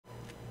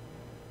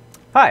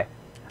Hi,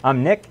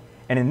 I'm Nick,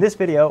 and in this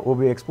video we'll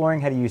be exploring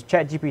how to use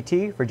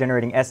ChatGPT for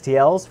generating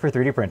STLs for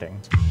 3D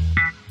printing.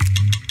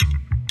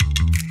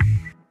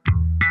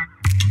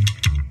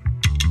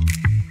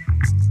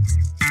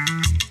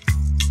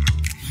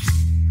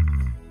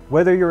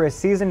 Whether you're a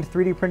seasoned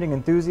 3D printing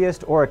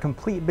enthusiast or a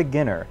complete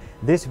beginner,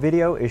 this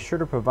video is sure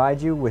to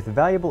provide you with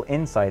valuable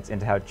insights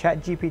into how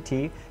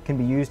ChatGPT can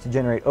be used to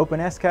generate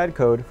OpenSCAD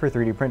code for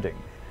 3D printing.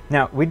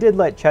 Now, we did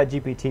let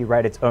ChatGPT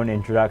write its own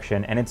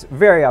introduction, and it's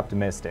very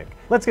optimistic.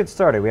 Let's get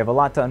started. We have a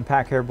lot to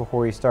unpack here before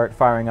we start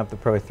firing up the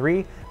Pro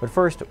 3, but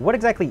first, what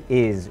exactly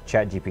is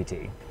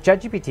ChatGPT?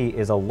 ChatGPT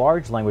is a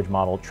large language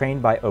model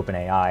trained by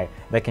OpenAI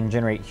that can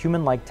generate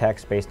human-like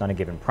text based on a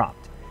given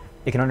prompt.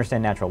 It can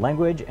understand natural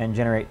language and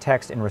generate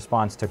text in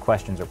response to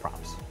questions or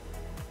prompts.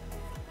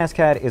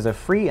 SCAD is a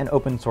free and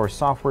open source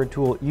software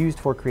tool used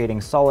for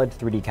creating solid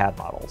 3D CAD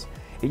models.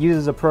 It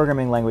uses a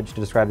programming language to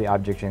describe the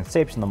objects and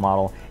shapes in the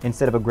model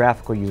instead of a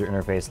graphical user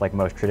interface like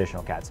most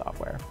traditional CAD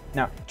software.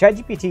 Now,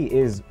 ChatGPT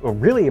is a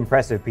really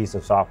impressive piece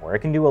of software. It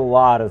can do a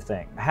lot of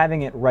things.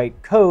 Having it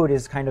write code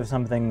is kind of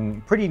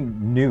something pretty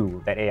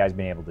new that AI has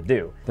been able to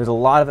do. There's a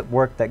lot of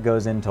work that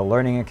goes into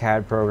learning a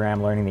CAD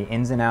program, learning the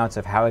ins and outs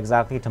of how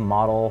exactly to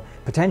model.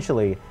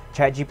 Potentially,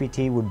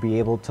 ChatGPT would be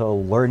able to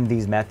learn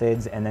these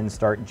methods and then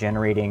start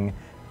generating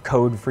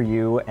code for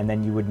you, and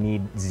then you would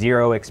need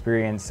zero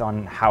experience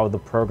on how the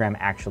program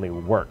actually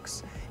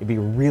works. It'd be a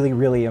really,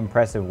 really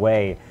impressive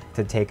way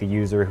to take a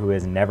user who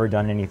has never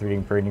done any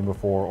 3D printing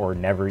before or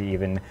never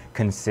even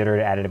considered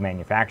additive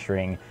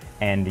manufacturing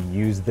and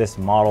use this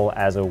model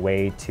as a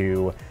way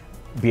to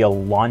be a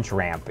launch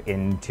ramp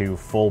into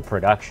full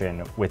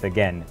production with,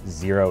 again,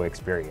 zero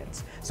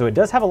experience. So it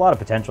does have a lot of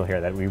potential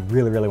here that we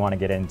really, really want to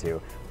get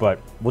into,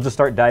 but we'll just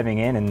start diving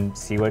in and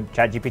see what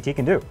ChatGPT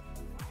can do.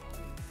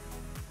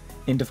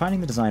 In defining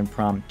the design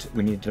prompt,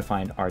 we need to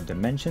define our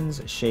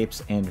dimensions,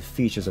 shapes, and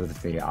features of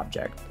the 3D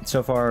object.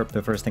 So far,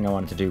 the first thing I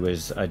wanted to do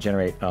was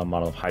generate a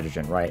model of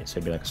hydrogen, right? So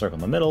it'd be like a circle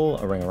in the middle,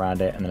 a ring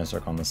around it, and then a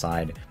circle on the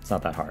side. It's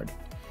not that hard.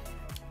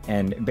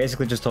 And it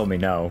basically just told me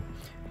no,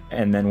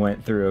 and then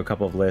went through a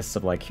couple of lists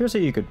of like, here's how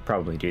you could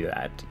probably do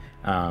that.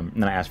 And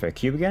then I asked for a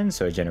cube again,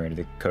 so it generated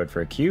the code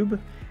for a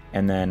cube.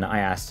 And then I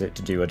asked it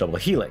to do a double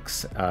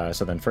helix.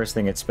 So then first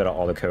thing, it spit out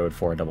all the code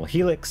for a double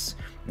helix.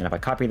 And if I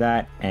copy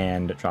that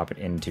and drop it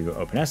into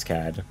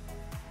OpenSCAD,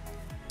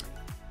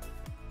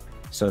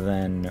 so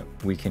then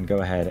we can go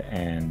ahead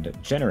and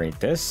generate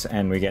this,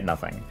 and we get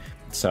nothing.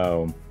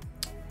 So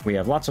we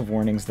have lots of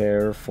warnings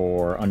there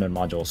for unknown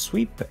module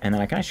sweep, and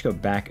then I can actually go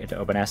back into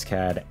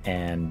OpenSCAD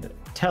and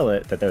tell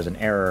it that there's an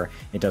error.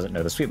 It doesn't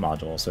know the sweep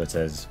module. So it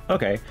says,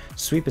 okay,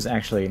 sweep is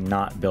actually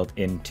not built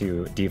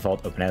into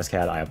default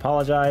OpenSCAD, I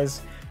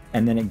apologize.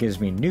 And then it gives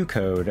me new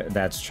code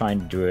that's trying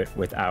to do it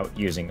without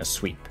using a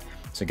sweep.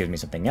 So it gives me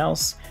something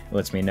else. It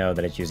lets me know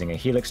that it's using a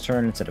helix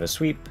turn instead of a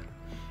sweep.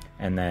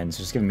 And then so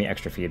just giving me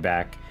extra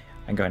feedback.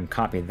 I can go ahead and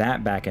copy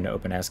that back into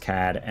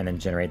OpenSCAD and then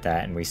generate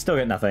that, and we still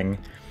get nothing.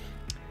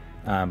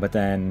 But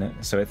then,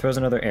 so it throws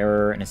another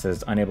error and it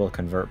says unable to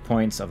convert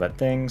points of that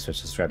thing, so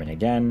it's describing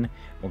again.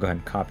 We'll go ahead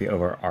and copy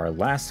over our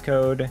last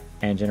code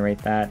and generate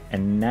that,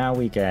 and now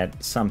we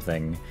get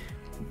something.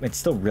 It's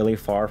still really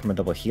far from a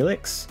double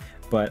helix,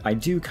 but I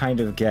do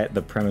kind of get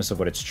the premise of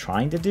what it's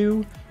trying to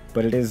do,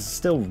 but it is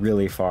still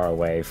really far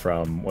away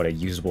from what a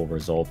usable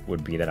result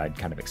would be that I'd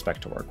kind of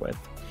expect to work with.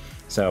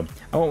 So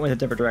I went with a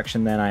different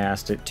direction then. I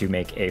asked it to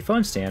make a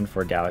phone stand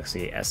for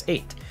Galaxy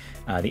S8.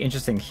 The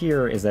interesting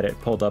here is that it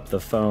pulled up the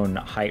phone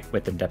height,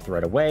 width, and depth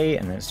right away,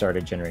 and then it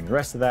started generating the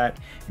rest of that.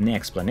 And the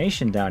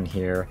explanation down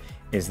here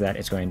is that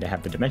it's going to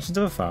have the dimensions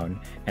of a phone,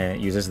 and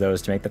it uses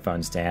those to make the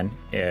phone stand.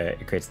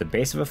 It creates the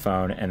base of a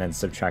phone, and then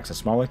subtracts a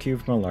smaller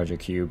cube from a larger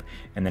cube,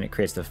 and then it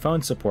creates the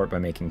phone support by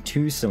making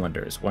two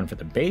cylinders, one for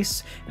the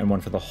base and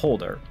one for the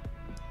holder.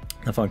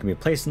 The phone can be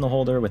placed in the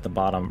holder with the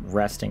bottom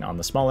resting on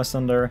the smaller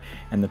cylinder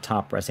and the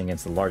top resting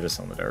against the larger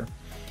cylinder.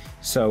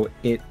 So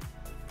it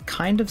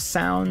kind of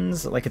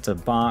sounds like it's a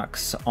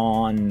box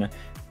on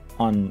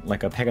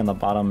like a peg on the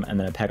bottom and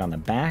then a peg on the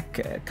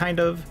back, kind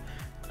of.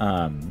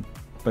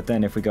 But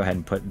then if we go ahead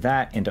and put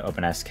that into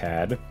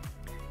OpenSCAD,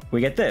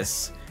 we get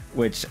this,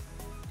 which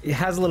it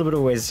has a little bit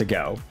of ways to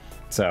go.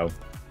 So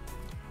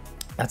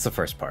that's the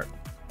first part.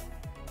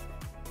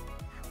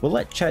 We'll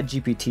let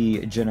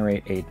ChatGPT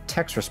generate a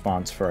text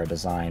response for our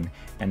design,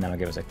 and then it'll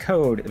give us a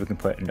code that we can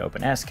put into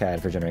OpenSCAD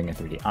for generating a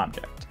 3D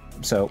object.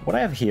 So what I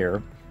have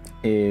here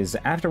is,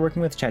 after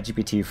working with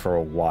ChatGPT for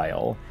a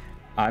while,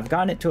 I've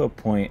gotten it to a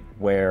point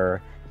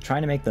where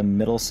trying to make the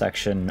middle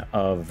section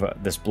of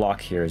this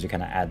block here, as you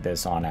kind of add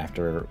this on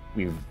after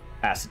we've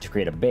asked it to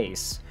create a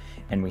base,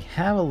 and we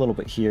have a little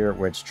bit here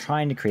where it's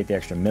trying to create the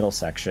extra middle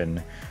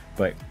section,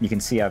 but you can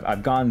see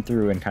I've gone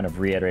through and kind of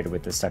reiterated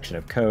with this section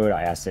of code.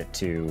 I asked it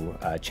to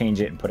change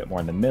it and put it more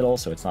in the middle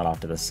so it's not off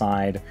to the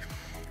side.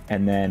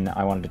 And then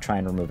I wanted to try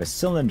and remove a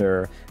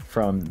cylinder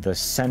from the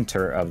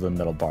center of the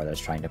middle bar that's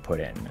trying to put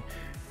in.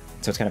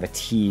 So it's kind of a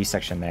T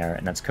section there,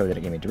 and that's code that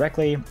it gave me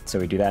directly. So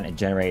we do that, and it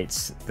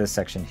generates this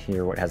section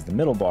here where it has the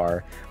middle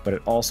bar, but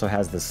it also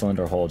has the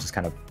cylinder hole just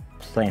kind of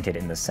planted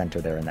in the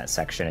center there in that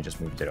section. It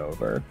just moved it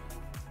over,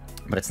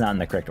 but it's not in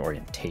the correct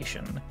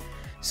orientation.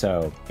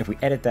 So if we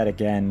edit that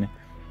again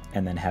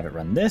and then have it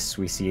run this,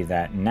 we see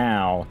that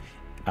now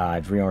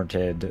I've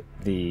reoriented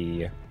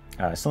the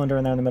cylinder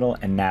in there in the middle,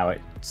 and now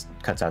it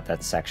cuts out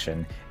that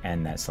section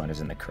and that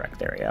cylinder's in the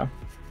correct area.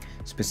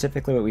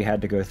 Specifically, what we had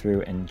to go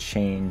through and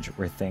change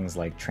were things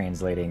like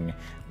translating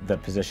the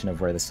position of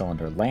where the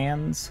cylinder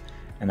lands,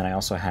 and then I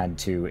also had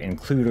to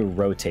include a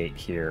rotate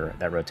here,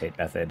 that rotate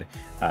method,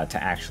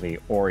 to actually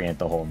orient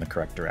the hole in the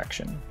correct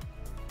direction.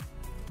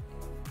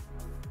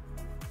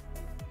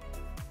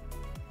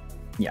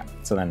 Yeah,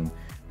 so then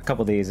a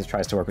couple of these, it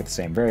tries to work with the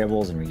same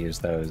variables and reuse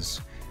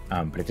those,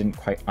 but it didn't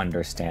quite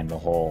understand the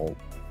whole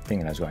thing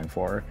that I was going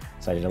for.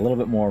 So I did a little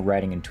bit more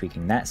writing and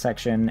tweaking that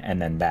section,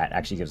 and then that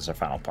actually gives us our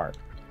final part.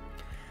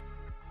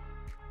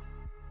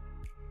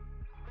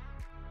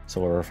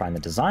 So we'll refine the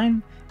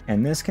design,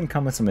 and this can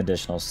come with some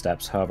additional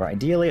steps. However,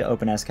 ideally,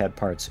 OpenSCAD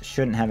parts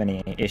shouldn't have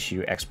any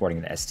issue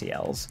exporting the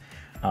STLs.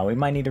 We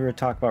might need to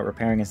talk about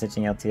repairing and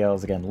stitching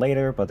LTLs again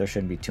later, but there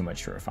shouldn't be too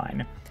much to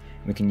refine.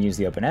 We can use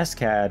the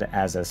OpenSCAD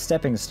as a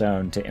stepping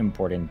stone to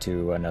import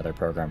into another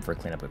program for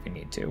cleanup if we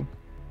need to.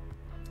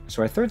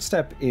 So our third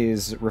step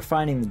is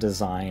refining the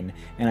design,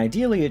 and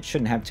ideally it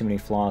shouldn't have too many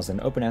flaws, and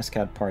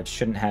OpenSCAD parts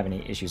shouldn't have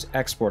any issues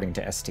exporting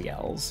to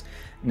STLs.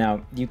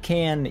 Now, you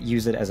can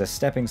use it as a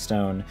stepping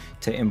stone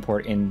to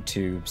import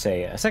into,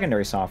 say, a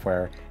secondary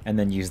software, and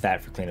then use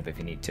that for cleanup if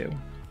you need to.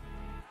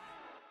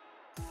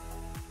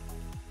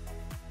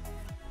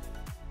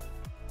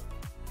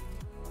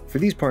 For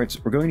these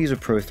parts, we're going to use a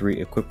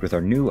Pro3 equipped with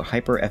our new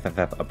Hyper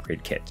FFF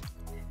upgrade kit.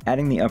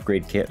 Adding the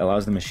upgrade kit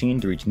allows the machine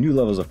to reach new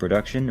levels of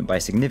production by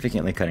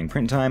significantly cutting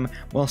print time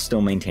while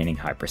still maintaining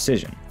high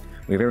precision.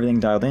 We have everything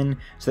dialed in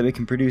so that we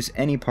can produce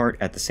any part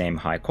at the same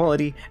high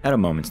quality at a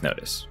moment's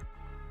notice.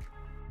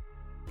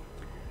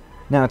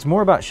 Now it's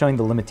more about showing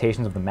the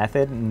limitations of the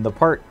method, and the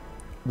part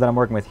that I'm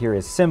working with here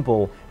is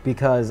simple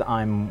because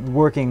I'm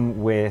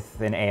working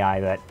with an AI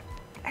that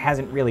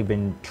hasn't really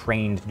been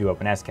trained to do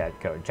OpenSCAD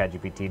code.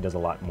 ChatGPT does a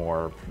lot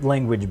more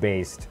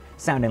language-based,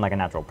 sounding like a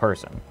natural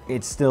person.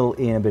 It's still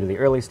in a bit of the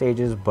early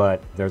stages,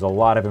 but there's a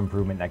lot of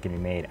improvement that can be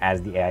made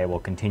as the AI will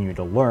continue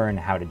to learn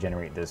how to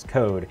generate this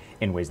code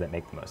in ways that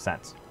make the most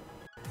sense.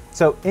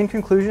 So in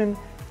conclusion,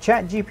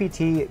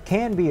 ChatGPT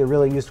can be a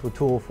really useful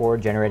tool for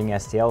generating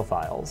STL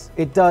files.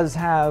 It does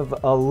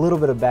have a little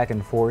bit of back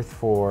and forth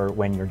for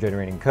when you're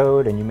generating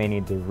code, and you may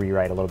need to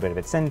rewrite a little bit of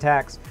its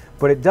syntax,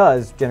 but it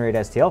does generate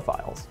STL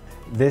files.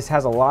 This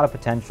has a lot of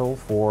potential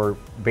for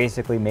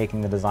basically making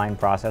the design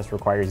process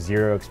require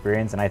zero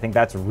experience, and I think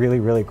that's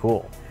really, really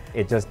cool.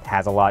 It just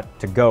has a lot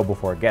to go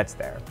before it gets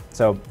there.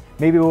 So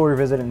maybe we'll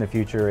revisit it in the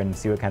future and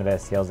see what kind of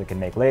STLs it can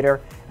make later,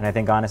 and I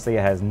think honestly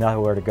it has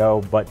nowhere to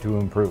go but to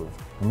improve.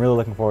 I'm really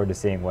looking forward to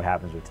seeing what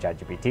happens with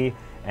ChatGPT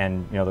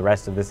and the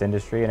rest of this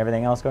industry and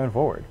everything else going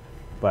forward.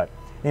 But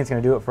I think it's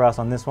going to do it for us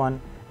on this one,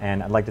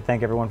 and I'd like to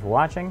thank everyone for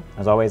watching.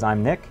 As always,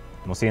 I'm Nick,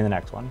 and we'll see you in the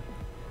next one.